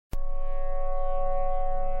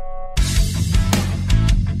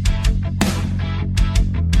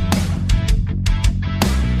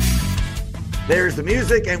There's the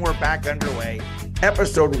music, and we're back underway.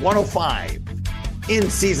 Episode 105 in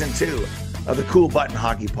season 2 of the Cool Button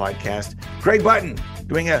Hockey Podcast. Craig Button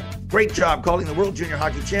doing a great job calling the World Junior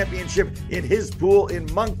Hockey Championship in his pool in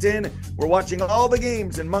Moncton. We're watching all the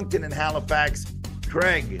games in Moncton and Halifax.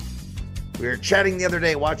 Craig, we were chatting the other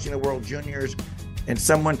day watching the World Juniors, and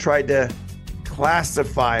someone tried to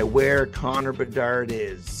classify where Connor Bedard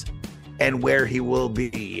is and where he will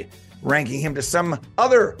be, ranking him to some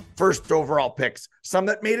other first overall picks, some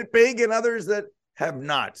that made it big and others that have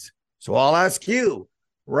not. So I'll ask you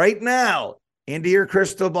right now, into your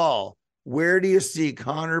crystal ball, where do you see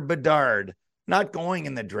Connor Bedard, not going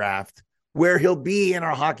in the draft, where he'll be in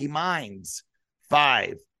our hockey minds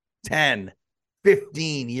 5, 10,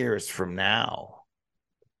 15 years from now?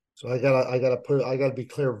 So I gotta be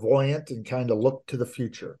clairvoyant and kind of look to the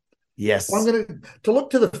future. Yes. Well, to look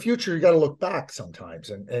to the future, you got to look back sometimes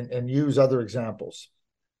and use other examples.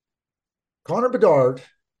 Connor Bedard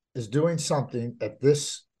is doing something at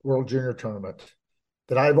this World Junior Tournament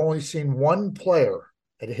that I've only seen one player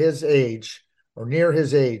at his age or near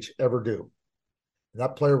his age ever do. And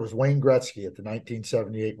that player was Wayne Gretzky at the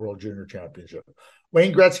 1978 World Junior Championship.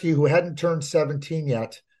 Wayne Gretzky, who hadn't turned 17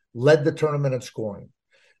 yet, led the tournament in scoring.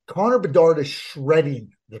 Connor Bedard is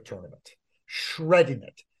shredding the tournament, shredding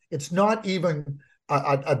it. It's not even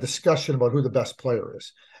a discussion about who the best player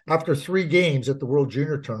is. After 3 games at the World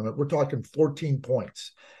Junior Tournament, we're talking 14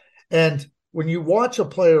 points. And when you watch a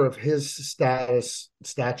player of his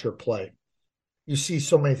stature play, you see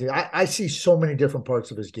so many things. I see so many different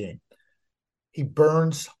parts of his game. He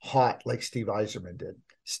burns hot like Steve Yzerman did.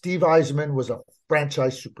 Steve Yzerman was a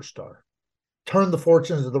franchise superstar, turned the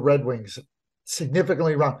fortunes of the Red Wings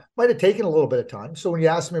significantly around. Might have taken a little bit of time. So when you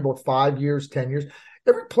ask me about 5 years, 10 years,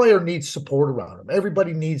 every player needs support around him.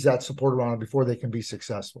 Everybody needs that support around him before they can be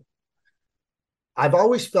successful. I've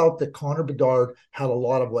always felt that Connor Bedard had a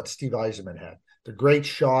lot of what Steve Yzerman had. The great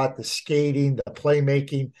shot, the skating, the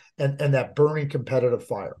playmaking, and that burning competitive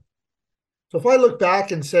fire. So if I look back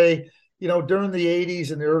and say, during the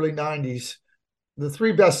 80s and the early 90s, the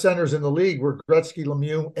 3 best centers in the league were Gretzky,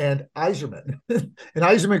 Lemieux, and Yzerman. And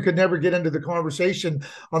Yzerman could never get into the conversation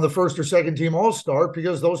on the first or second team All-Star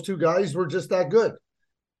because those 2 guys were just that good.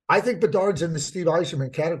 I think Bedard's in the Steve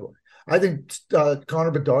Yzerman category. I think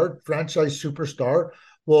Connor Bedard, franchise superstar,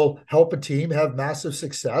 will help a team have massive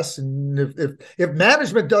success. And if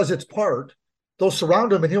management does its part, they'll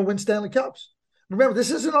surround him and he'll win Stanley Cups. Remember,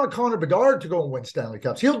 this isn't on Connor Bedard to go and win Stanley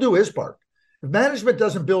Cups. He'll do his part. If management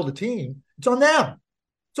doesn't build a team, it's on them.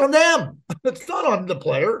 It's on them. It's not on the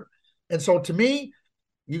player. And so to me,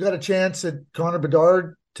 you got a chance at Connor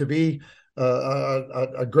Bedard to be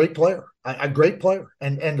a great player, a great player,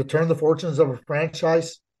 and to turn the fortunes of a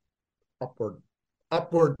franchise upward.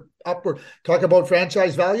 Talk about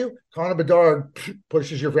franchise value. Connor Bedard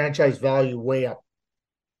pushes your franchise value way up.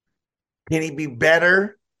 Can he be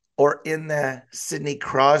better or in the Sidney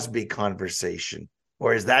Crosby conversation,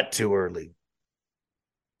 or is that too early?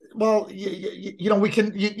 Well, you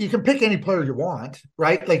can pick any player you want,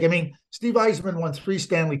 right? Steve Yzerman won 3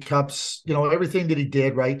 Stanley Cups, everything that he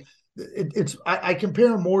did, right? I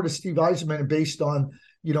compare him more to Steve Yzerman based on,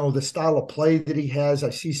 the style of play that he has.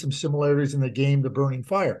 I see some similarities in the game, the burning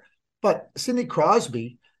fire. But Sidney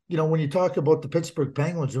Crosby, when you talk about the Pittsburgh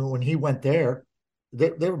Penguins, when he went there, they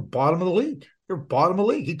were bottom of the league. They were bottom of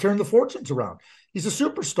the league. He turned the fortunes around. He's a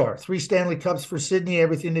superstar. 3 Stanley Cups for Sidney,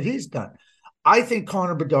 everything that he's done. I think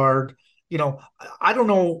Connor Bedard, I don't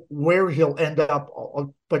know where he'll end up,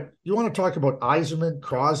 but you want to talk about Yzerman,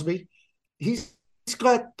 Crosby, he's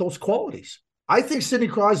got those qualities. I think Sidney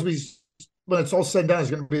Crosby's, when it's all said and done, is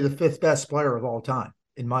going to be the 5th best player of all time,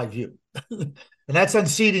 in my view. And that's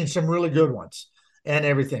unseating some really good ones and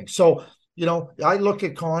everything. So, I look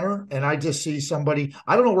at Connor and I just see somebody,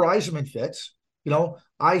 I don't know where Yzerman fits.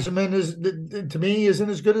 Yzerman is, to me, isn't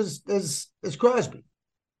as good as Crosby.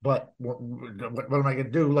 But what am I going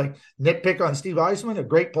to do? Like nitpick on Steve Yzerman, a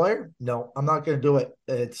great player? No, I'm not going to do it.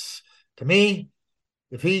 It's, to me,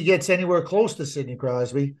 if he gets anywhere close to Sidney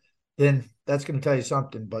Crosby, then that's going to tell you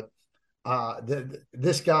something. But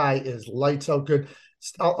this guy is lights out good.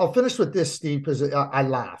 I'll finish with this, Steve, because I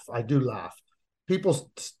laugh. I do laugh.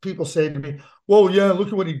 People say to me, "Well, yeah, look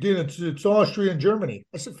at what he did. It's Austria and Germany."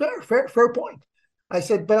 I said, fair point. I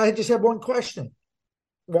said, but I just have one question.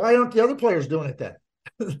 Why aren't the other players doing it then?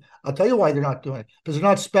 I'll tell you why they're not doing it, because they're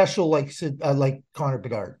not special like Connor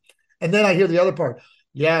Bedard. And then I hear the other part.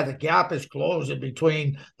 Yeah, the gap is closing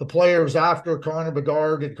between the players after Connor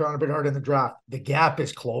Bedard and Connor Bedard in the draft. The gap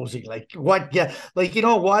is closing. Like what? Yeah, like you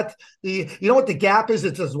know what? You know what the gap is?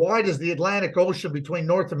 It's as wide as the Atlantic Ocean between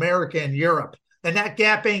North America and Europe. And that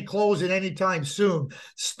gap ain't closing anytime soon.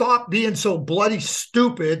 Stop being so bloody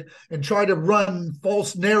stupid and try to run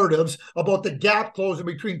false narratives about the gap closing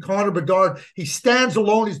between Connor Bedard. He stands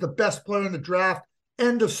alone. He's the best player in the draft.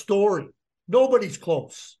 End of story. Nobody's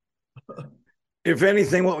close. If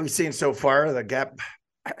anything, what we've seen so far, the gap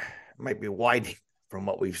might be widening from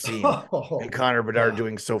what we've seen and Connor Bedard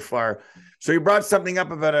doing so far. So you brought something up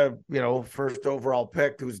about a, first overall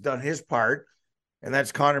pick who's done his part, and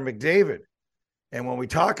that's Connor McDavid. And when we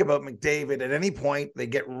talk about McDavid, at any point, they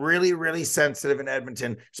get really, really sensitive in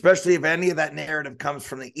Edmonton, especially if any of that narrative comes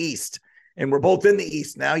from the East. And we're both in the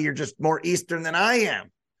East now. You're just more Eastern than I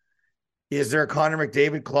am. Is there a Connor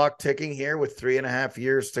McDavid clock ticking here with 3.5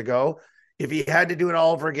 years to go? If he had to do it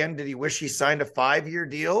all over again, did he wish he signed a 5-year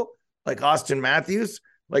deal like Austin Matthews?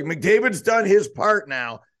 Like, McDavid's done his part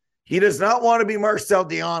now. He does not want to be Marcel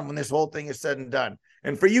Dion when this whole thing is said and done.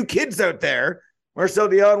 And for you kids out there, Marcel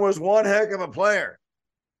Dion was one heck of a player,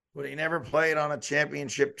 but he never played on a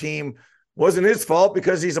championship team. Wasn't his fault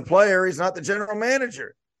because he's a player. He's not the general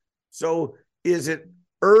manager. So is it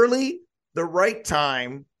early, the right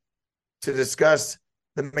time to discuss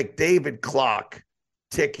the McDavid clock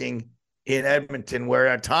ticking in Edmonton, where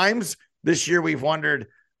at times this year we've wondered,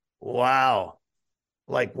 wow,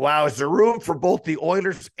 is there room for both the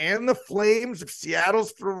Oilers and the Flames if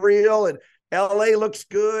Seattle's for real and LA looks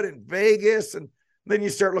good and Vegas, and then you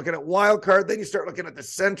start looking at wild card, then you start looking at the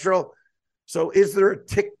Central. So is there a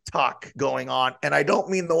TikTok going on? And I don't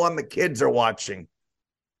mean the one the kids are watching.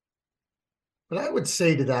 What I would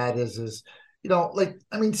say to that is,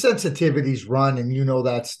 sensitivities run, and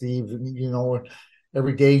that, Steve,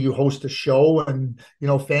 every day you host a show and,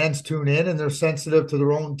 fans tune in and they're sensitive to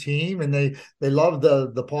their own team and they love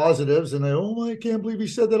the positives and I can't believe he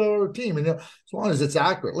said that on our team. And as long as it's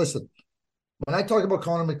accurate, listen, when I talk about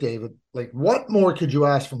Connor McDavid, what more could you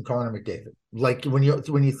ask from Connor McDavid?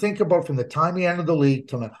 When you think about from the time he entered the league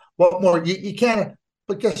to now, what more you can't.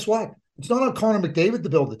 But guess what? It's not on Connor McDavid to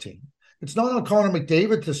build the team. It's not on Connor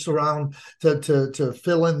McDavid to surround to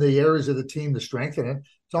fill in the areas of the team to strengthen it.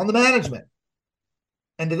 It's on the management.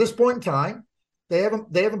 And to this point in time, they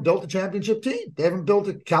haven't built a championship team. They haven't built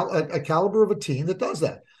a caliber of a team that does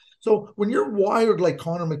that. So when you're wired like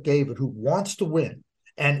Connor McDavid, who wants to win,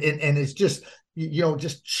 and is just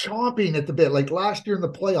just chomping at the bit, like last year in the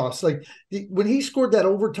playoffs, when he scored that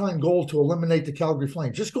overtime goal to eliminate the Calgary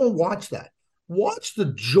Flames, just go and watch that. Watch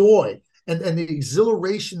the joy and the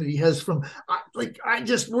exhilaration that he has from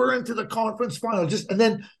we're into the conference final, and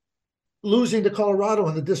then losing to Colorado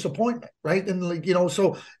and the disappointment, right? And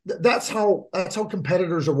so that's how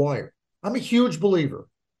competitors are wired. I'm a huge believer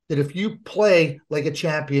that if you play like a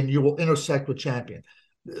champion, you will intersect with championships.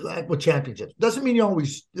 Doesn't mean you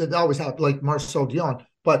always have like Marcel Dion,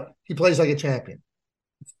 but he plays like a champion.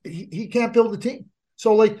 He can't build a team.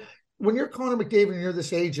 So when you're Connor McDavid and you're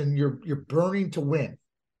this age and you're burning to win,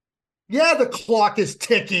 yeah, the clock is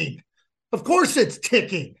ticking. Of course it's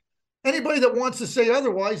ticking. Anybody that wants to say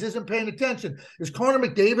otherwise isn't paying attention. Is Connor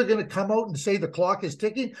McDavid going to come out and say the clock is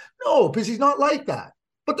ticking? No, because he's not like that.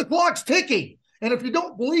 But the clock's ticking. And if you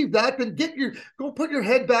don't believe that, then go put your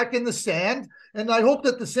head back in the sand. And I hope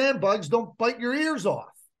that the sand bugs don't bite your ears off.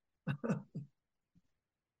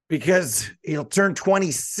 Because he'll turn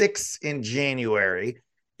 26 in January.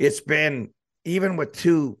 It's been, even with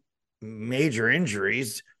 2 major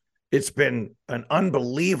injuries, it's been an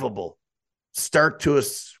unbelievable start to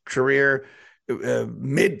his career,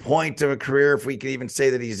 midpoint of a career, if we could even say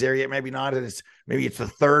that he's there yet. Maybe not. Maybe it's the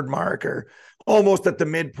 3rd mark or almost at the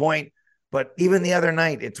midpoint. But even the other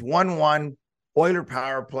night, it's 1-1 Oiler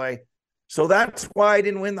power play. So that's why I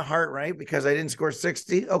didn't win the Hart, right? Because I didn't score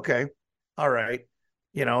 60. Okay. All right.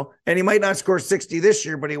 And he might not score 60 this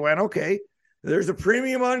year, but he went, okay, there's a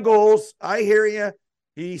premium on goals. I hear you.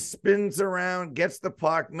 He spins around, gets the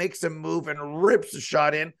puck, makes a move, and rips a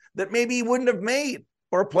shot in that maybe he wouldn't have made,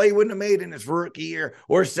 or a play he wouldn't have made in his rookie year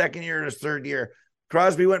or second year or his 3rd year.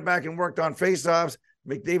 Crosby went back and worked on faceoffs.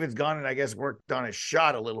 McDavid's gone and I guess worked on his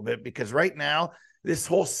shot a little bit, because right now, this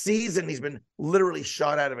whole season, he's been literally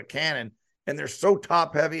shot out of a cannon, and they're so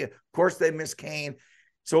top heavy. Of course, they miss Kane.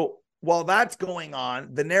 So while that's going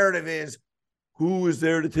on, the narrative is, who is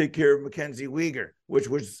there to take care of Mackenzie Weegar, which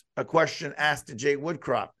was a question asked to Jay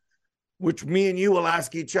Woodcroft, which me and you will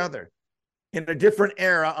ask each other. In a different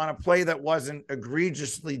era, on a play that wasn't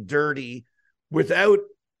egregiously dirty, without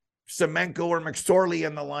Semenko or McSorley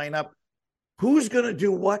in the lineup, who's going to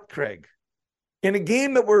do what, Craig? In a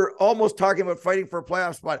game that we're almost talking about fighting for a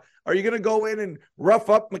playoff spot, are you going to go in and rough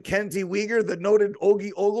up Mackenzie Weegar, the noted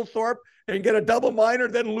Ogie Oglethorpe, and get a double minor,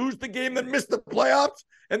 then lose the game, then miss the playoffs,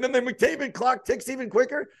 and then the McDavid clock ticks even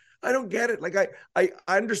quicker? I don't get it. Like I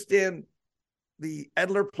understand the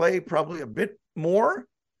Edler play probably a bit more,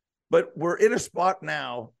 but we're in a spot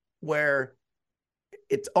now where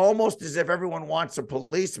it's almost as if everyone wants a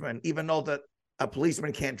policeman, even though that a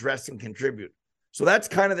policeman can't dress and contribute. So that's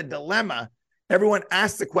kind of the dilemma. Everyone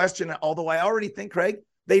asks the question, although I already think, Craig,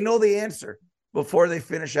 they know the answer before they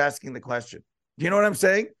finish asking the question. Do you know what I'm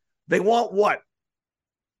saying? They want what?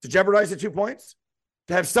 To jeopardize the 2 points?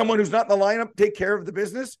 To have someone who's not in the lineup take care of the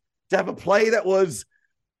business? To have a play that was,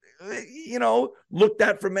 looked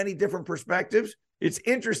at from many different perspectives? It's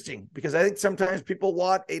interesting because I think sometimes people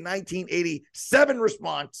want a 1987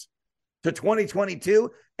 response to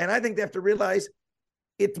 2022. And I think they have to realize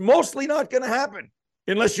it's mostly not going to happen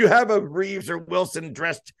unless you have a Reeves or Wilson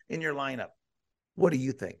dressed in your lineup. What do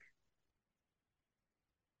you think?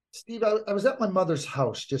 Steve, I was at my mother's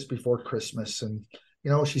house just before Christmas, and,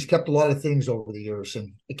 she's kept a lot of things over the years,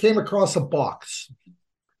 and I came across a box,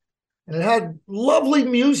 and it had lovely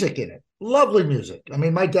music in it. Lovely music. I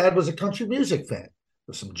mean, my dad was a country music fan. There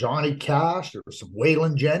was some Johnny Cash. There was some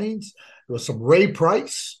Waylon Jennings. There was some Ray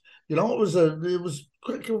Price. It was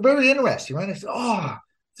very interesting, right? I said,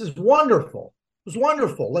 this is wonderful. It was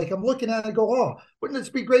wonderful. Like, I'm looking at it and go, wouldn't this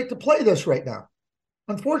be great to play this right now?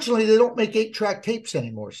 Unfortunately, they don't make 8-track tapes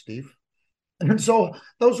anymore, Steve. And so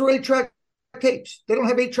those were 8-track tapes. They don't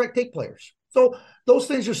have 8-track tape players. So those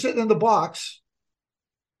things are sitting in the box.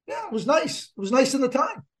 Yeah, it was nice. It was nice in the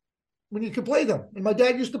time when you could play them. And my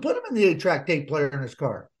dad used to put them in the 8-track tape player in his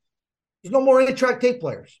car. There's no more 8-track tape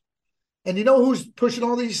players. And you know who's pushing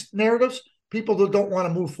all these narratives? People that don't want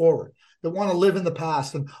to move forward, that want to live in the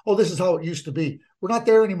past. And, this is how it used to be. We're not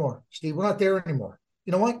there anymore, Steve. We're not there anymore.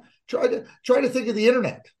 You know what? Try to think of the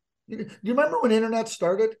internet. You remember when internet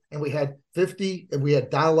started and we had 50 and we had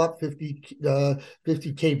dial-up 50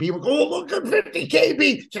 kb? We go, look at 50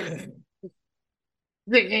 kb.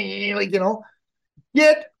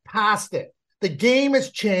 Get past it. The game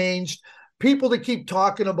has changed. People that keep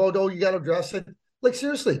talking about, you got to address it. Like,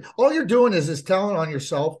 seriously, all you're doing is telling on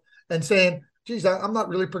yourself and saying, geez, I'm not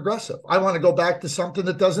really progressive. I want to go back to something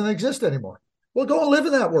that doesn't exist anymore. Well, go and live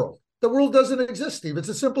in that world. The world doesn't exist, Steve. It's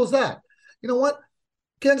as simple as that. You know what?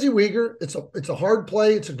 Kenzie Weegar, it's a hard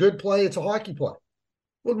play. It's a good play. It's a hockey play.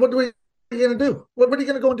 What are you going to do? What are you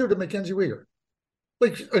going to go and do to Mackenzie Weegar?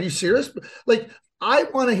 Like, are you serious? Like, I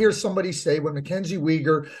want to hear somebody say when Mackenzie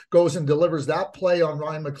Weegar goes and delivers that play on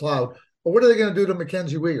Ryan McLeod, well, what are they going to do to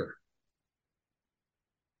Mackenzie Weegar?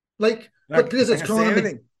 Like, because it's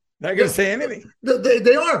Connor. Not going to say anything.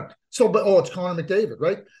 They aren't. So, but it's Connor McDavid,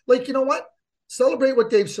 right? Like, you know what? Celebrate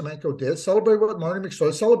what Dave Semenko did. Celebrate what Marty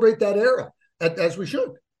McStoy. Celebrate that era, as we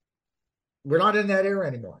should. We're not in that era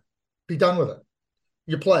anymore. Be done with it.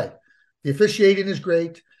 You play. The officiating is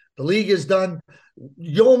great. The league has done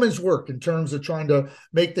yeoman's work in terms of trying to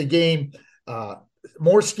make the game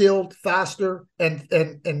more skilled, faster, and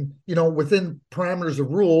within parameters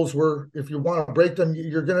of rules where if you want to break them,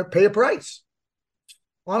 you're going to pay a price.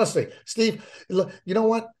 Honestly, Steve, you know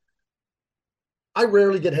what? I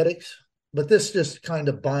rarely get headaches, but this just kind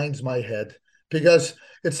of binds my head because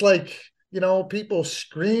it's like, people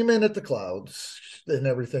screaming at the clouds and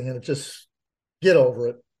everything, and it just, get over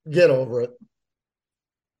it. Get over it.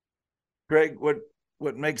 Greg,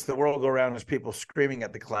 what makes the world go round is people screaming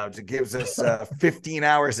at the clouds. It gives us 15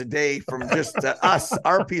 hours a day from just us,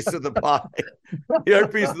 our piece of the pie, our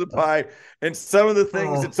piece of the pie. And some of the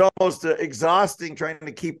things, it's almost exhausting trying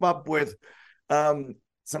to keep up with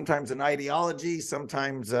sometimes an ideology,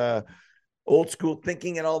 sometimes old school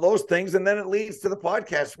thinking and all those things. And then it leads to the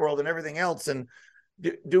podcast world and everything else. And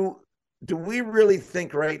do we really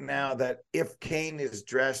think right now that if Kane is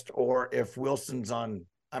dressed or if Wilson's on,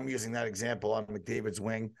 I'm using that example, on McDavid's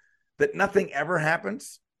wing, that nothing ever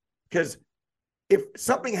happens? Because if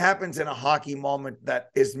something happens in a hockey moment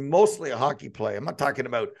that is mostly a hockey play, I'm not talking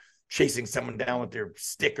about chasing someone down with their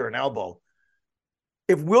stick or an elbow.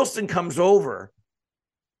 If Wilson comes over,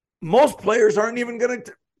 most players aren't even going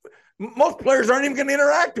to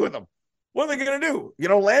interact with him. What are they going to do?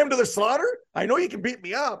 Lay him to the slaughter? I know you can beat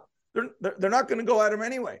me up. They're not going to go at him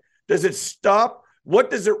anyway. Does it stop? What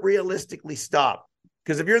does it realistically stop?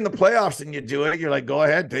 Because if you're in the playoffs and you do it, you're like, go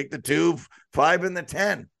ahead, take the 2, 5, and the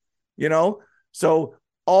 10, So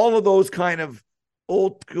all of those kind of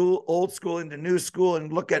old school into new school,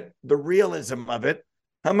 and look at the realism of it.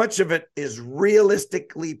 How much of it is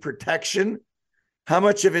realistically protection? How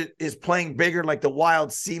much of it is playing bigger like the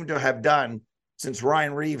Wild seem to have done since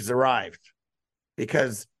Ryan Reeves arrived?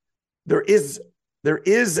 Because there is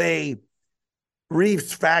a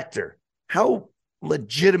Reeves factor. How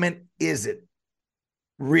legitimate is it?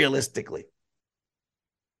 Realistically,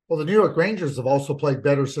 Well, the New York Rangers have also played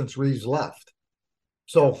better since Reeves left.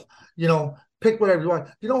 So, pick whatever you want.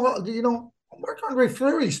 Marc-Andre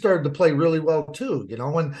Fleury started to play really well too,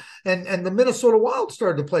 and the Minnesota Wild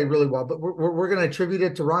started to play really well, but we're going to attribute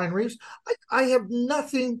it to Ryan Reeves. I have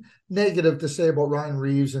nothing negative to say about Ryan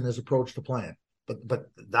Reeves and his approach to playing, but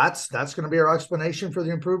that's going to be our explanation for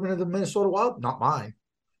the improvement of the Minnesota Wild. Not mine.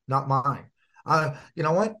 You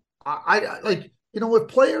know what? I like, with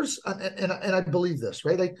players, and I believe this,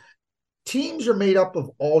 right? Like, teams are made up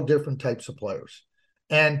of all different types of players,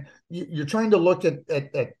 and you're trying to look at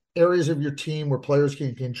areas of your team where players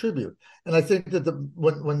can contribute. And I think that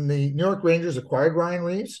when the New York Rangers acquired Ryan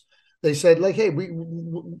Reeves, they said, like, hey,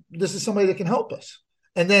 this is somebody that can help us.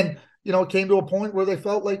 And then, it came to a point where they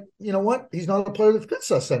felt like, you know what, he's not a player that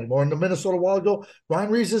fits us anymore. And the Minnesota Wild go,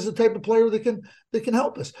 Ryan Reeves is the type of player that can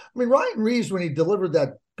help us. I mean, Ryan Reeves, when he delivered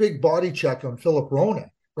that big body check on Philip Ronan,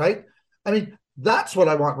 right? I mean, that's what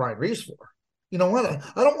I want Ryan Reeves for. You know what?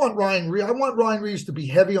 I don't want Ryan Reeves. I want Ryan Reeves to be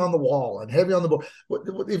heavy on the wall and heavy on the ball.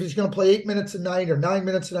 If he's going to play 8 minutes a night or 9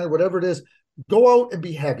 minutes a night, whatever it is, go out and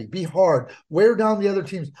be heavy, be hard, wear down the other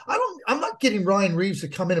teams. I'm not getting Ryan Reeves to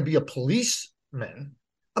come in and be a policeman.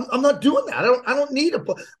 I'm not doing that. I don't need it.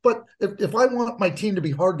 But if I want my team to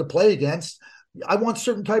be hard to play against, I want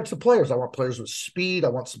certain types of players. I want players with speed. I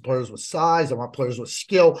want some players with size. I want players with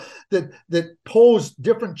skill that pose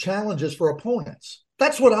different challenges for opponents.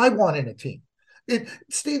 That's what I want in a team.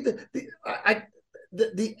 Steve,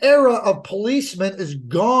 the era of policemen is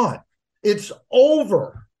gone. It's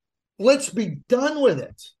over. Let's be done with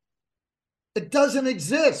it. It doesn't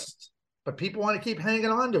exist, but people want to keep hanging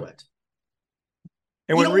on to it.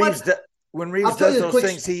 And when Reeves does those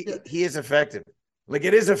things, he is effective. Like,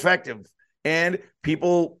 it is effective, and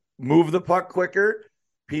people move the puck quicker.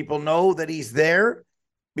 People know that he's there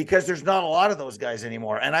because there's not a lot of those guys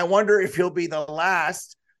anymore. And I wonder if he'll be the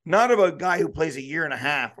last. Not of a guy who plays a year and a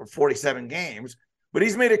half or 47 games, but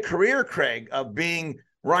he's made a career, Craig, of being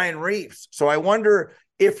Ryan Reeves. So I wonder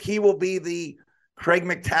if he will be the Craig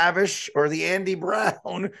McTavish or the Andy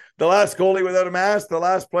Brown, the last goalie without a mask, the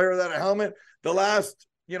last player without a helmet, the last,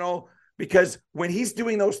 because when he's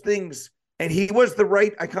doing those things, and he was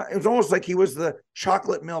it was almost like he was the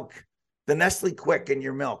chocolate milk, the Nestle Quick in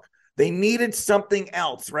your milk. They needed something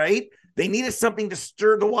else, right? They needed something to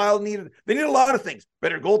stir the Wild. They needed a lot of things.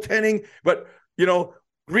 Better goaltending, but,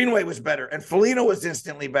 Greenway was better, and Foligno was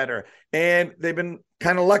instantly better. And they've been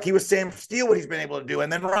kind of lucky with Sam Steele, what he's been able to do.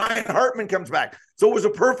 And then Ryan Hartman comes back. So it was a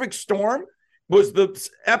perfect storm. Was the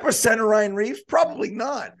epicenter Ryan Reeves? Probably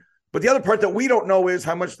not. But the other part that we don't know is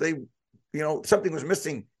how much something was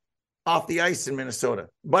missing off the ice in Minnesota,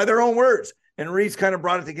 by their own words. And Reeves kind of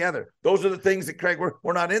brought it together. Those are the things that, Craig,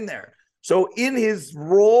 we're not in there. So in his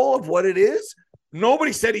role of what it is,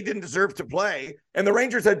 nobody said he didn't deserve to play. And the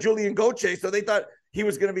Rangers had Julian Gauthier, so they thought he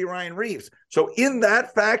was going to be Ryan Reeves. So in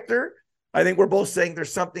that factor, I think we're both saying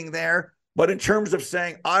there's something there. But in terms of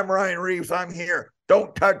saying, I'm Ryan Reeves, I'm here,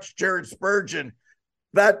 don't touch Jared Spurgeon,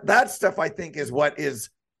 that stuff, I think, is what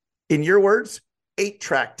is, in your words,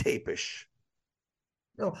 8-track tape-ish.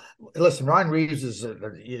 Listen, Ryan Reeves is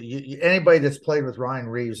anybody that's played with Ryan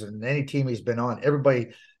Reeves and any team he's been on, everybody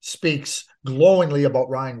speaks glowingly about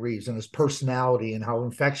Ryan Reeves and his personality and how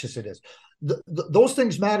infectious it is. Those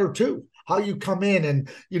things matter too. How you come in and,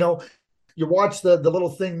 you watch the little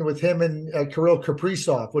thing with him and Kirill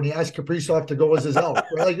Kaprizov when he asked Kaprizov to go as his elf.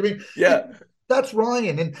 Right? Like, yeah. That's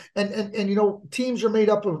Ryan. And teams are made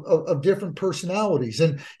up of different personalities,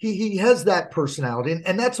 and he has that personality,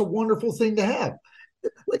 and that's a wonderful thing to have.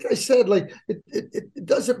 Like I said, like it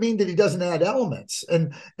doesn't mean that he doesn't add elements,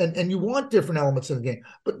 and you want different elements in the game.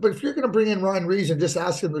 But if you're going to bring in Ryan Reeves and just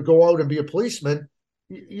ask him to go out and be a policeman,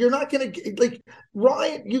 you're not going to like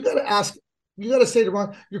Ryan. You got to say to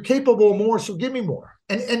Ryan, you're capable of more, so give me more.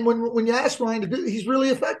 And when you ask Ryan to do, he's really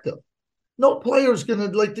effective. No player's going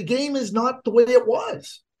to, like, the game is not the way it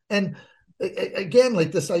was. And again,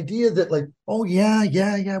 like this idea that, like, oh yeah,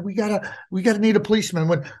 we gotta need a policeman.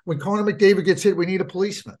 When Connor McDavid gets hit, we need a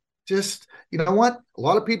policeman. Just, you know what? A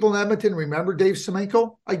lot of people in Edmonton remember Dave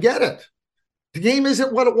Semenko. I get it. The game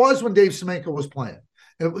isn't what it was when Dave Semenko was playing.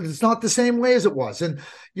 It's not the same way as it was. And,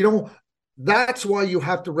 that's why you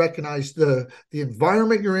have to recognize the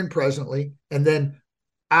environment you're in presently and then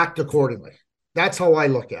act accordingly. That's how I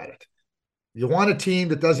look at it. You want a team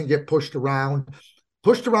that doesn't get pushed around.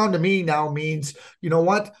 Pushed around to me now means, you know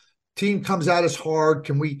what? Team comes at us hard.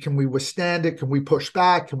 Can we withstand it? Can we push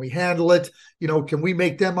back? Can we handle it? Can we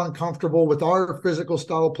make them uncomfortable with our physical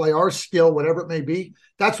style of play, our skill, whatever it may be?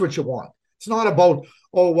 That's what you want. It's not about,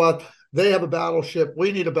 They have a battleship.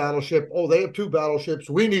 We need a battleship. Oh, they have 2 battleships.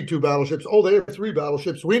 We need 2 battleships. Oh, they have 3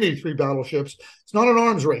 battleships. We need 3 battleships. It's not an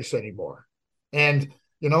arms race anymore. And,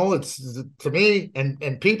 it's to me,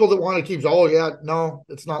 and people that want to keep, oh, yeah, no,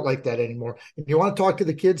 it's not like that anymore. And you want to talk to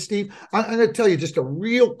the kids, Steve? I'm going to tell you just a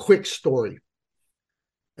real quick story.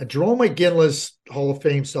 At Jerome McGinley's Hall of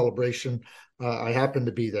Fame celebration, I happened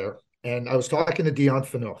to be there. And I was talking to Dion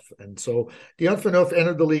Phaneuf. And so Dion Phaneuf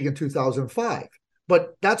entered the league in 2005.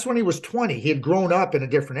 But that's when he was 20. He had grown up in a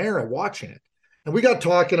different era watching it. And we got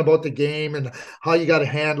talking about the game and how you got to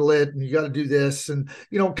handle it and you got to do this and,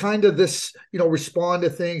 kind of this, respond to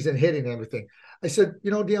things and hitting everything. I said,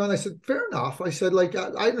 Dion, I said, fair enough. I said,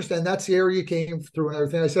 I understand that's the area you came through and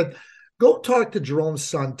everything. I said, go talk to Jerome's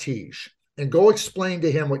son, Tej, and go explain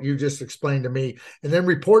to him what you just explained to me and then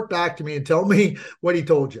report back to me and tell me what he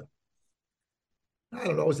told you. I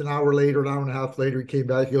don't know, it was an hour later, an hour and a half later, he came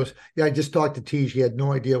back. He goes, yeah, I just talked to Tej. He had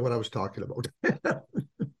no idea what I was talking about.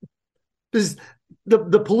 Because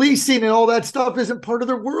the policing and all that stuff isn't part of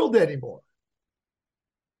their world anymore.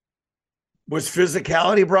 Was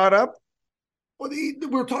physicality brought up? Well, we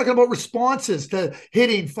were talking about responses to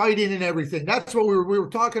hitting, fighting, and everything. That's what we were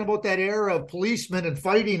talking about, that era of policemen and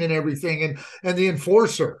fighting and everything, and the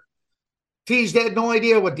enforcer. Tej had no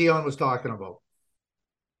idea what Dion was talking about.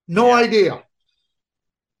 No idea.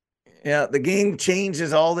 Yeah, the game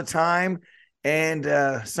changes all the time, and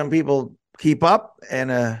some people keep up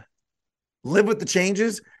and live with the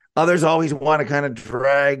changes. Others always want to kind of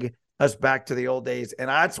drag us back to the old days, and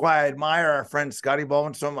that's why I admire our friend Scotty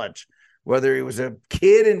Baldwin so much. Whether he was a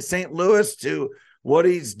kid in St. Louis to what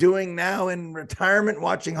he's doing now in retirement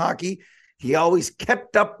watching hockey, he always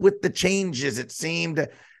kept up with the changes, it seemed,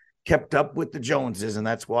 kept up with the Joneses, and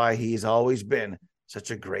that's why he's always been such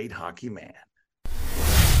a great hockey man.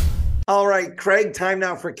 All right, Craig, time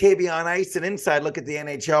now for KB on Ice, an inside look at the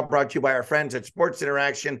NHL, brought to you by our friends at Sports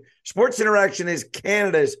Interaction. Sports Interaction is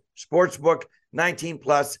Canada's sportsbook, 19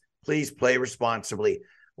 plus. Please play responsibly.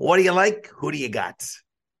 What do you like? Who do you got?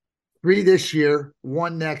 3 this year,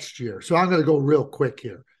 1 next year. So I'm going to go real quick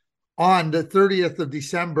here. On the 30th of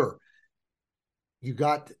December, you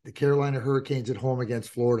got the Carolina Hurricanes at home against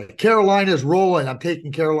Florida. Carolina's rolling. I'm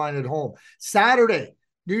taking Carolina at home. Saturday,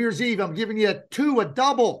 New Year's Eve, I'm giving you a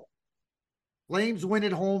double. Flames win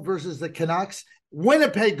at home versus the Canucks.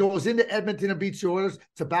 Winnipeg goes into Edmonton and beats the Oilers.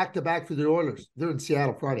 It's a back-to-back for the Oilers. They're in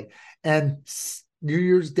Seattle Friday. And New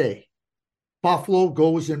Year's Day, Buffalo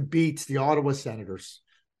goes and beats the Ottawa Senators.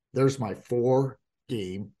 There's my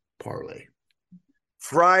 4-game parlay.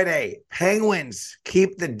 Friday, Penguins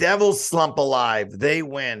keep the Devils slump alive. They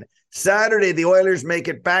win. Saturday, the Oilers make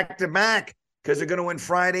it back-to-back because they're going to win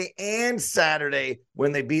Friday and Saturday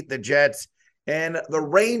when they beat the Jets. And the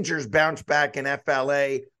Rangers bounce back in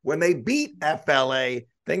FLA. When they beat FLA,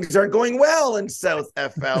 things are going well in South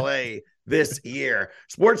FLA this year.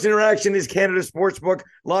 Sports Interaction is Canada's sportsbook.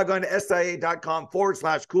 Log on to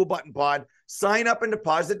SIA.com/coolbuttonpod. Sign up and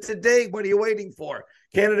deposit today. What are you waiting for?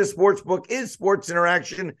 Canada's sportsbook is Sports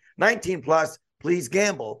Interaction, 19 plus. Please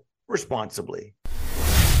gamble responsibly.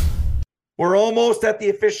 We're almost at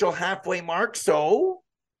the official halfway mark, so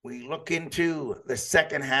we look into the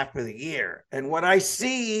second half of the year. And what I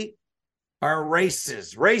see are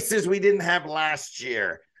races we didn't have last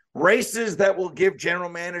year. Races that will give general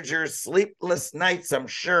managers sleepless nights, I'm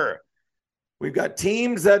sure. We've got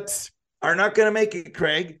teams that are not going to make it,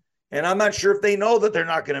 Craig, and I'm not sure if they know that they're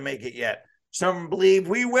not going to make it yet. Some believe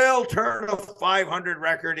we will turn a 500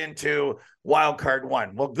 record into wild card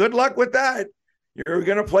 1. Well, good luck with that. You're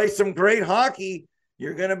going to play some great hockey.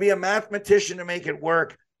 You're going to be a mathematician to make it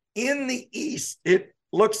work. In the East, it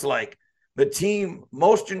looks like the team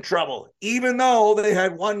most in trouble, even though they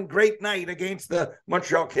had one great night against the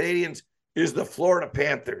Montreal Canadiens, is the Florida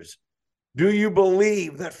Panthers. Do you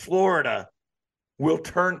believe that Florida will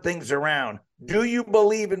turn things around? Do you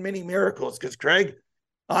believe in many miracles? Because, Craig,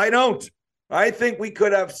 I don't. I think we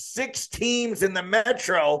could have 6 teams in the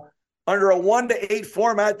Metro under a 1-8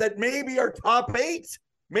 format that maybe are top 8.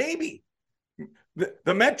 Maybe.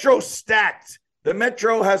 The Metro's stacked. The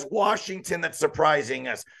Metro has Washington that's surprising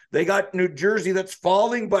us. They got New Jersey that's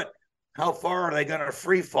falling, but how far are they going to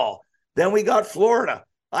free fall? Then we got Florida.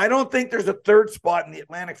 I don't think there's a third spot in the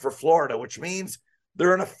Atlantic for Florida, which means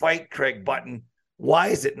they're in a fight, Craig Button. Why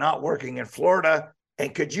is it not working in Florida?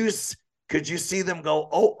 And could you see them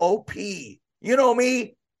go OOP? You know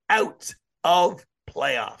me, out of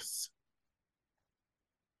playoffs.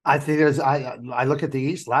 I think I look at the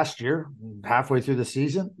East last year, halfway through the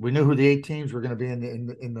season, we knew who the 8 teams were going to be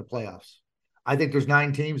in the playoffs. I think there's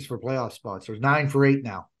 9 teams for playoff spots. There's 9 for 8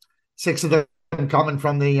 now. 6 of them coming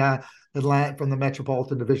from the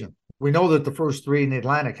Metropolitan Division. We know that the first three in the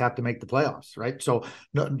Atlantic have to make the playoffs, right? So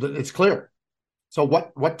no, it's clear. So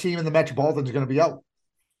what team in the Metropolitan is going to be out?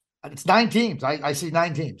 It's 9 teams. I see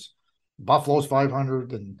 9 teams. Buffalo's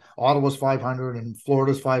 500 and Ottawa's 500 and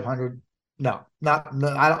Florida's 500. No,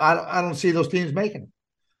 I don't see those teams making it.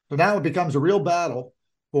 So now it becomes a real battle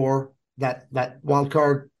for that wild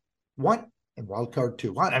card 1 and wild card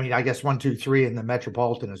 2. I mean, I guess 1, 2, 3 in the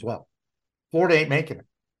Metropolitan as well. Florida ain't making it.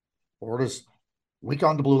 Florida's weak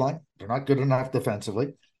on the blue line. They're not good enough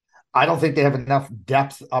defensively. I don't think they have enough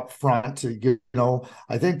depth up front to,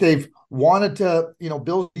 I think they've wanted to,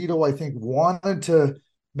 Bill Zito, I think, wanted to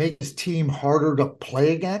make his team harder to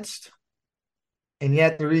play against, and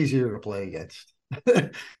yet they're easier to play against.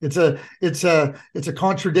 It's a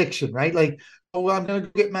contradiction, right? Like, oh, I'm going to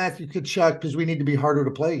get Matthew Tkachuk because we need to be harder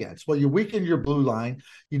to play against. Well, you weaken your blue line.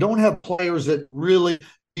 You don't have players that really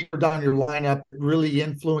deeper down your lineup, really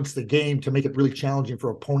influence the game to make it really challenging for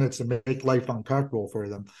opponents and make life uncomfortable for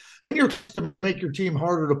them. You're to make your team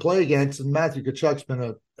harder to play against, and Matthew Tkachuk's been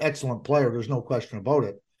an excellent player. There's no question about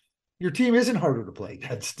it. Your team isn't harder to play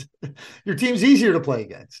against. Your team's easier to play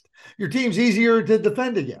against. Your team's easier to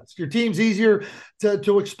defend against. Your team's easier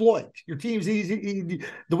to exploit. Your team's easy.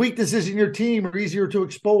 The weaknesses in your team are easier to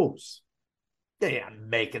expose. They are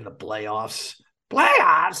making the playoffs.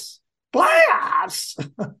 Playoffs.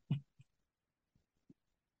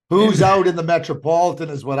 Who's out in the Metropolitan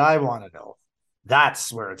is what I want to know.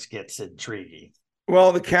 That's where it gets intriguing.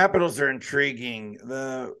 Well, the Capitals are intriguing.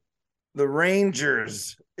 The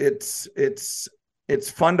Rangers, it's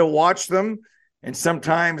fun to watch them, and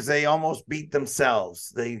sometimes they almost beat themselves.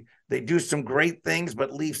 They do some great things,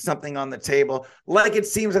 but leave something on the table. Like it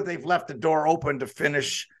seems that they've left the door open to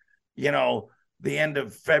finish, the end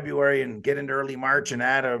of February and get into early March and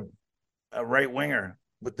add a right winger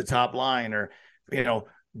with the top line, or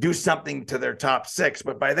do something to their top 6.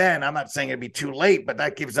 But by then, I'm not saying it'd be too late, but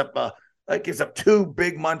that gives up 2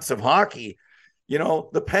 big months of hockey.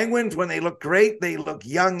 The Penguins, when they look great, they look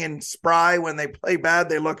young and spry. When they play bad,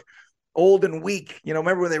 they look old and weak.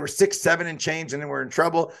 Remember when they were 6-7 and change and they were in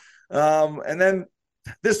trouble? And then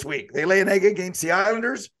this week, they lay an egg against the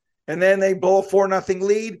Islanders, and then they blow a 4-0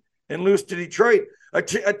 lead and lose to Detroit. A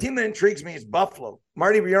team that intrigues me is Buffalo.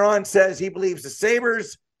 Marty Biron says he believes the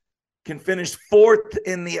Sabres can finish 4th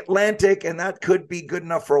in the Atlantic, and that could be good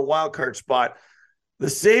enough for a wild card spot. The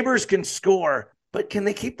Sabres can score, but can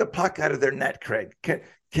they keep the puck out of their net, Craig?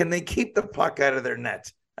 Can they keep the puck out of their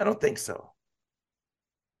net? I don't think so.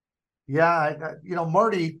 Yeah,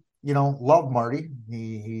 Marty, love Marty.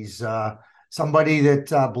 He's somebody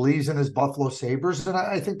that believes in his Buffalo Sabres, and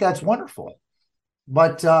I think that's wonderful.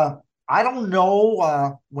 But I don't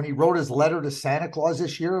know when he wrote his letter to Santa Claus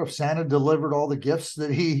this year, if Santa delivered all the gifts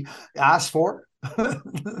that he asked for. I'm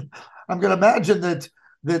going to imagine that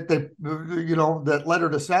that letter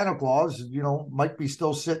to Santa Claus, might be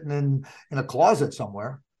still sitting in a closet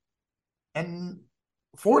somewhere. And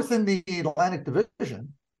 4th in the Atlantic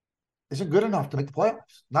Division isn't good enough to make the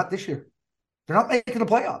playoffs. Not this year. They're not making the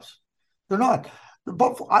playoffs. They're not.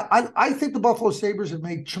 I think the Buffalo Sabres have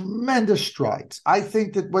made tremendous strides. I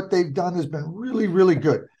think that what they've done has been really, really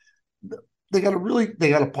good. They got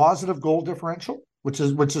a positive goal differential, which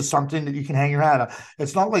is something that you can hang your hat on.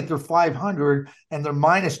 It's not like they're 500 and they're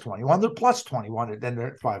minus 21. They're plus 21 and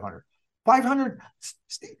they're at 500. 500,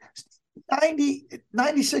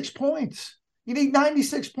 96 points. You need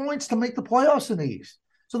 96 points to make the playoffs in the East.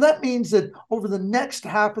 So that means that over the next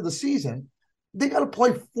half of the season, they got to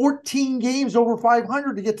play 14 games over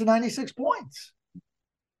 500 to get to 96 points.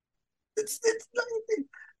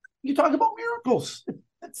 You talk about miracles.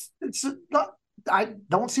 It's not. I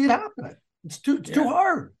don't see it happening. It's too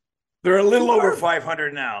hard. They're a little over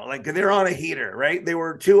 500 now. Like they're on a heater, right? They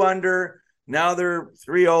were 2 under. Now they're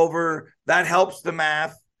 3 over. That helps the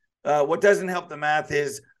math. What doesn't help the math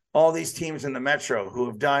is all these teams in the Metro who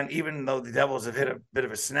have done, even though the Devils have hit a bit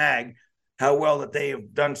of a snag, how well that they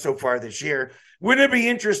have done so far this year. Wouldn't it be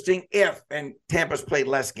interesting if, and Tampa's played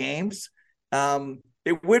less games,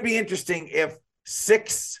 it would be interesting if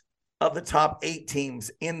 6 of the top 8 teams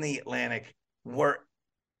in the Atlantic or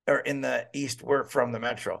in the East were from the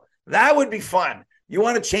Metro. That would be fun. You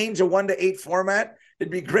want to change a 1-8 format?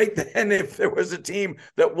 It'd be great then if there was a team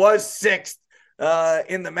that was 6th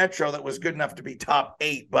in the Metro that was good enough to be top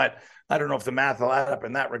 8, but I don't know if the math will add up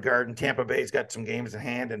in that regard. And Tampa Bay's got some games in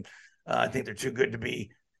hand, and I think they're too good to be,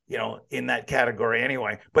 in that category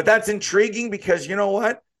anyway. But that's intriguing because you know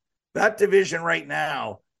what? That division right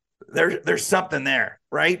now, there's something there,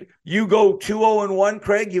 right? You go 2-0-1,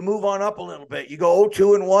 Craig, you move on up a little bit. You go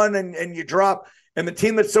 0-2-1 and you drop. And the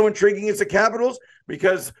team that's so intriguing is the Capitals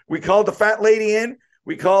because we called the fat lady in.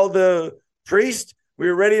 We called the priest. We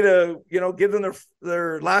were ready to, give them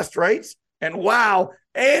their last rites. And wow.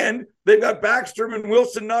 And they've got Backstrom and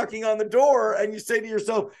Wilson knocking on the door. And you say to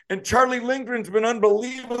yourself, and Charlie Lindgren's been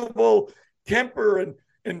unbelievable. Kemper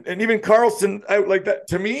and even Carlson out like that.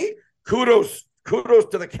 To me, kudos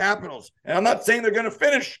to the Capitals. And I'm not saying they're going to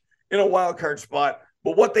finish in a wild card spot,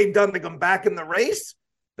 but what they've done to come back in the race,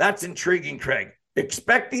 that's intriguing, Craig.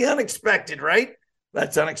 Expect the unexpected, right?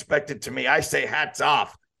 That's unexpected to me. I say hats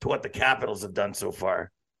off to what the Capitals have done so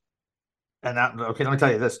far. And let me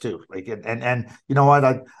tell you this too. And you know what?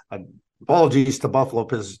 I apologies to Buffalo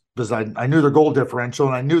because I knew their goal differential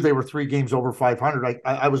and I knew they were 3 games over 500.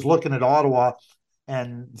 I was looking at Ottawa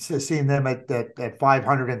and seeing them at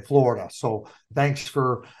 500 in Florida. So thanks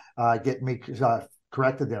for getting me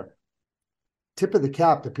corrected there. Tip of the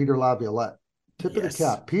cap to Peter Laviolette. Tip of the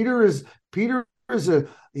cap. Peter is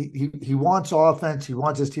he wants offense. He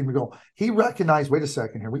wants his team to go. He recognized, wait a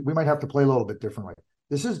second here, we might have to play a little bit differently.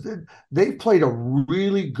 They've played a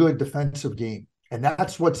really good defensive game, and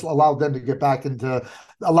that's what's allowed them to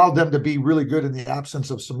allowed them to be really good in the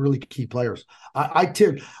absence of some really key players. I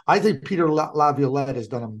think Peter Laviolette has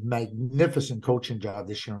done a magnificent coaching job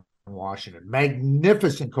this year in Washington.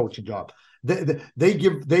 Magnificent coaching job. They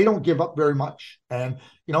don't give up very much, and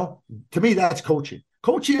to me that's coaching.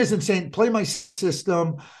 Coaching isn't saying play my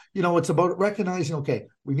system. It's about recognizing, okay,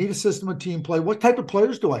 we need a system of team play. What type of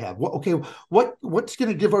players do I have? What's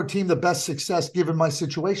going to give our team the best success given my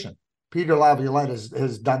situation? Peter Laviolette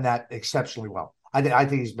has done that exceptionally well. I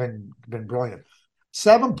think he's been brilliant.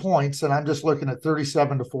 7 points, and I'm just looking at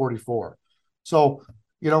 37-44. So,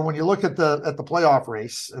 when you look at the playoff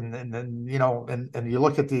race, and you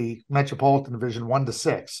look at the Metropolitan Division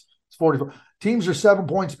 1-6, it's 44. Teams are 7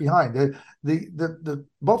 points behind. The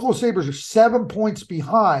Buffalo Sabres are 7 points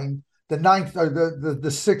behind the ninth or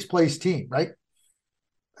the sixth place team, right?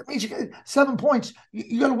 That means you get 7 points.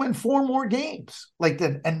 You got to win 4 more games like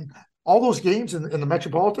that, and all those games in the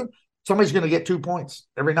Metropolitan, somebody's going to get 2 points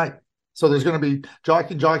every night. So there's going to be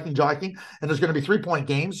jockeying, and there's going to be 3-point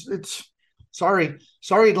games. It's sorry,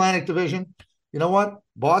 Atlantic Division. You know what?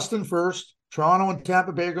 Boston first. Toronto and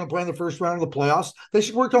Tampa Bay are going to play in the first round of the playoffs. They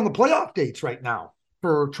should work on the playoff dates right now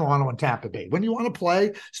for Toronto and Tampa Bay. When you want to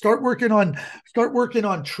play, start working on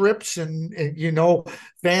trips and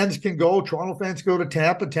fans can go. Toronto fans go to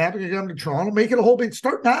Tampa. Tampa can come to Toronto. Make it a whole big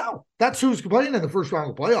start now. That's who's playing in the first round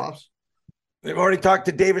of the playoffs. They've already talked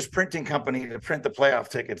to Davis Printing Company to print the playoff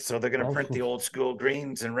tickets, so they're going to print the old school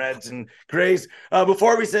greens and reds and grays.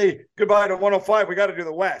 Before we say goodbye to 105, we got to do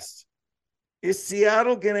the West. Is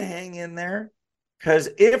Seattle going to hang in there? Because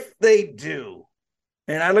if they do,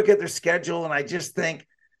 and I look at their schedule and I just think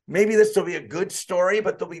maybe this will be a good story,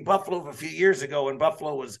 but they'll be Buffalo a few years ago when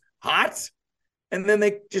Buffalo was hot. And then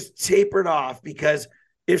they just tapered off, because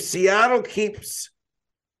if Seattle keeps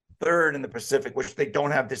third in the Pacific, which they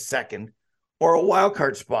don't have this second, or a wild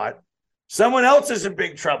card spot, someone else is in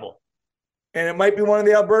big trouble. And it might be one of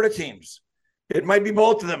the Alberta teams. It might be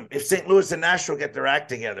both of them if St. Louis and Nashville get their act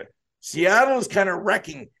together. Seattle is kind of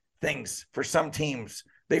wrecking things for some teams.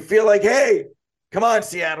 They feel like, hey, come on,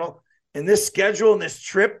 Seattle. In this schedule and this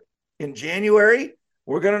trip in January,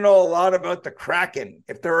 we're going to know a lot about the Kraken.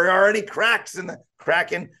 If there are any cracks in the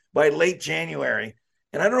Kraken by late January.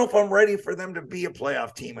 And I don't know if I'm ready for them to be a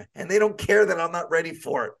playoff team. And they don't care that I'm not ready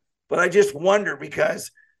for it. But I just wonder,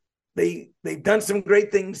 because they've done some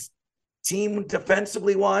great things team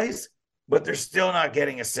defensively wise, but they're still not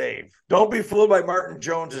getting a save. Don't be fooled by Martin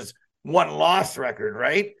Jones's 1-loss record,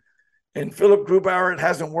 right? And Philip Grubauer, it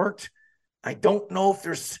hasn't worked. I don't know if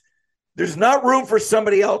there's not room for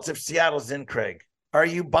somebody else if Seattle's in, Craig. Are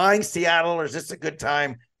you buying Seattle, or is this a good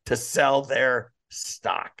time to sell their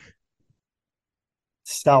stock?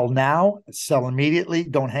 Sell now, sell immediately.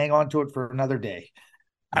 Don't hang on to it for another day.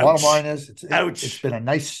 Bottom line is,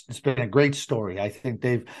 it's been a great story. I think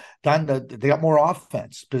they got more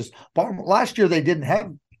offense, because last year they didn't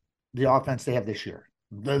have the offense they have this year.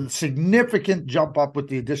 The significant jump up with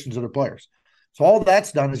the additions of the players. So all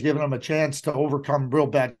that's done is given them a chance to overcome real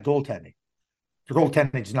bad goaltending. The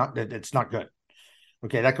goaltending's not good.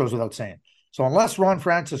 Okay, that goes without saying. So unless Ron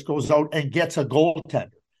Francis goes out and gets a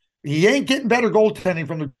goaltender, he ain't getting better goaltending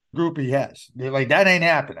from the group he has. Like, that ain't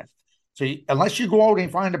happening. So unless you go out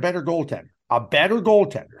and find a better goaltender,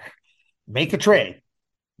 make a trade,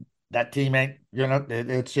 that team ain't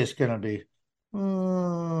it's just gonna be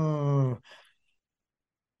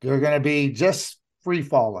they're gonna be just free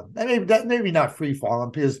falling. Maybe not free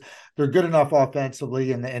falling, because they're good enough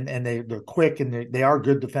offensively and they're quick and they are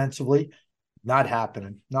good defensively. Not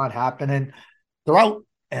happening. They're out.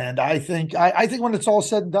 And I think when it's all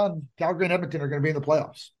said and done, Calgary and Edmonton are going to be in the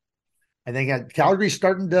playoffs. I think Calgary's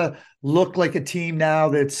starting to look like a team now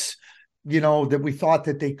that's, that we thought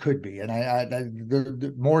that they could be. And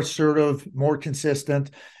they're more assertive, more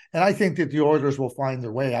consistent. And I think that the Oilers will find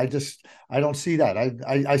their way. I don't see that.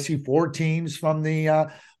 I see 4 teams from the,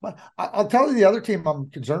 I'll tell you the other team I'm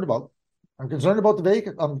concerned about. I'm concerned about the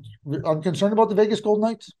Vegas. I'm concerned about the Vegas Golden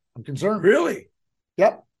Knights. I'm concerned. Really?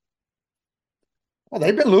 Yep. Well,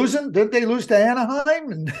 they've been losing. Didn't they lose to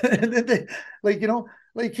Anaheim? And they,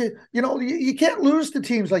 you can't lose to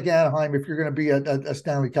teams like Anaheim if you're going to be a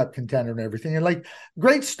Stanley Cup contender and everything. And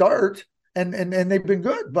great start, and they've been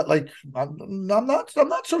good, but I'm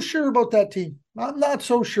not so sure about that team. I'm not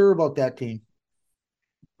so sure about that team.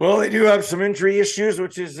 Well, they do have some injury issues,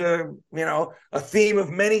 which is a theme of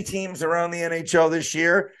many teams around the NHL this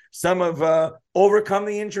year. Some have overcome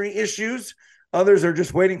the injury issues. Others are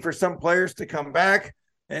just waiting for some players to come back,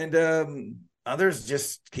 and others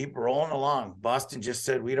just keep rolling along. Boston just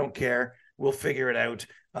said, we don't care. We'll figure it out.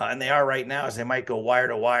 And they are right now, as they might go wire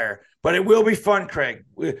to wire. But it will be fun, Craig.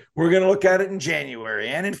 We're going to look at it in January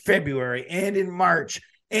and in February and in March.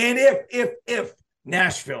 And if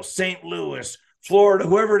Nashville, St. Louis, Florida,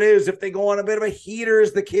 whoever it is, if they go on a bit of a heater,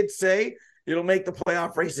 as the kids say, it'll make the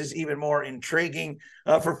playoff races even more intriguing.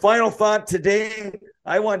 For final thought today,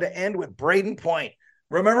 I wanted to end with Braden Point.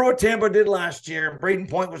 Remember what Tampa did last year? Braden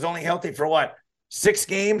Point was only healthy for 6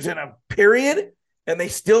 games in a period, and they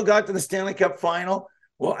still got to the Stanley Cup final.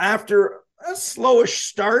 Well, after a slowish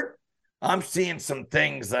start, I'm seeing some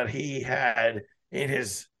things that he had in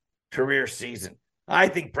his career season. I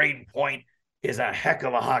think Braden Point is a heck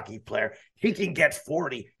of a hockey player. He can get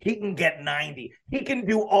 40. He can get 90. He can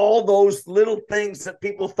do all those little things that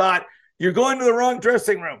people thought, you're going to the wrong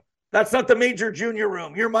dressing room. That's not the major junior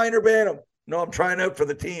room. You're minor bantam. No, I'm trying out for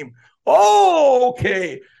the team. Oh,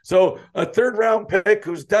 okay. So a 3rd-round pick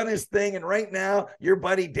who's done his thing, and right now your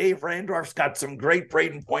buddy Dave Randorf's got some great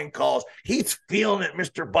Braden Point calls. He's feeling it,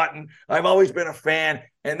 Mr. Button. I've always been a fan,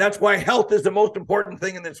 and that's why health is the most important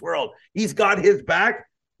thing in this world. He's got his back.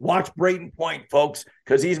 Watch Braden Point, folks,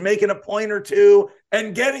 because he's making a point or two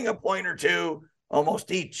and getting a point or two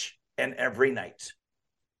almost each and every night.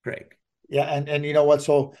 Craig. Yeah, and you know what?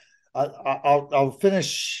 So I'll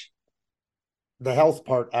finish the health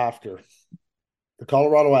part after. The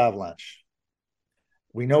Colorado Avalanche.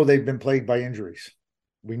 We know they've been plagued by injuries.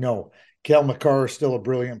 We know. Cale Makar is still a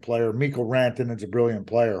brilliant player. Mikko Rantanen's a brilliant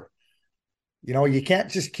player. You can't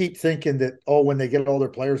just keep thinking that, when they get all their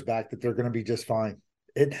players back, that they're going to be just fine.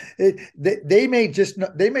 They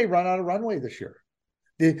may run out of runway this year.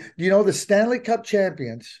 The Stanley Cup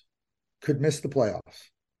champions could miss the playoffs.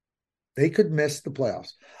 They could miss the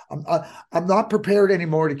playoffs. I'm not prepared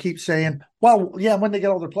anymore to keep saying, well, yeah, when they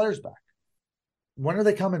get all their players back. When are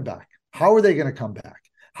they coming back? How are they going to come back?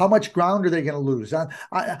 How much ground are they going to lose?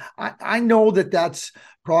 I know that that's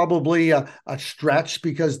probably a stretch,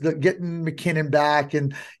 because getting McKinnon back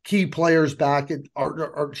and key players back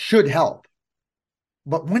should help.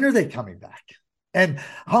 But when are they coming back? And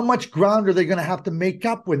how much ground are they going to have to make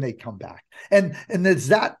up when they come back? And does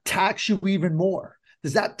that tax you even more?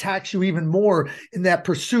 Does that tax you even more in that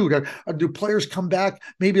pursuit? Or do players come back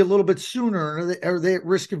maybe a little bit sooner? Or are they at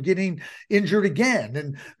risk of getting injured again?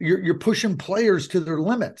 And you're pushing players to their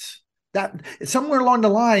limits. That somewhere along the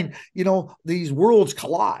line, these worlds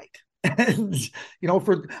collide. And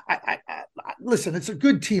listen, it's a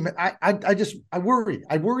good team. I worry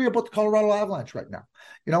about the Colorado Avalanche right now.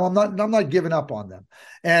 I'm not giving up on them,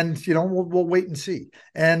 and we'll wait and see.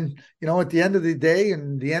 And at the end of the day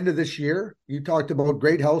and the end of this year, you talked about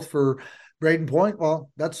great health for Braden Point. Well,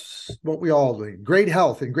 that's what we all need. Great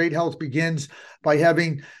health, and great health begins by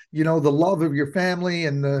having the love of your family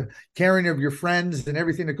and the caring of your friends and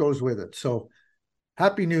everything that goes with it. So,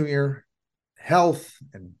 Happy New Year. Health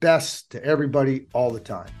and best to everybody all the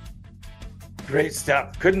time. Great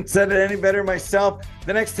stuff. Couldn't said it any better myself.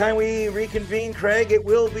 The next time we reconvene, Craig, it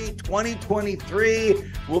will be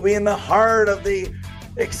 2023. We'll be in the heart of the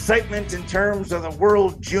excitement in terms of the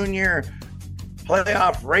World Junior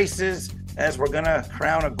playoff races, as we're going to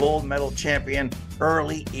crown a gold medal champion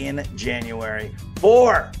early in January.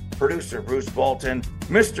 For producer Bruce Bolton,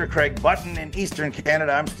 Mr. Craig Button in Eastern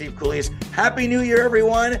Canada, I'm Steve Cooley. Happy New Year,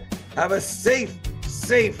 everyone. Have a safe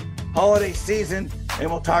holiday season, and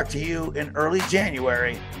we'll talk to you in early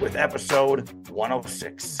January with episode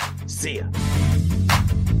 106. See ya.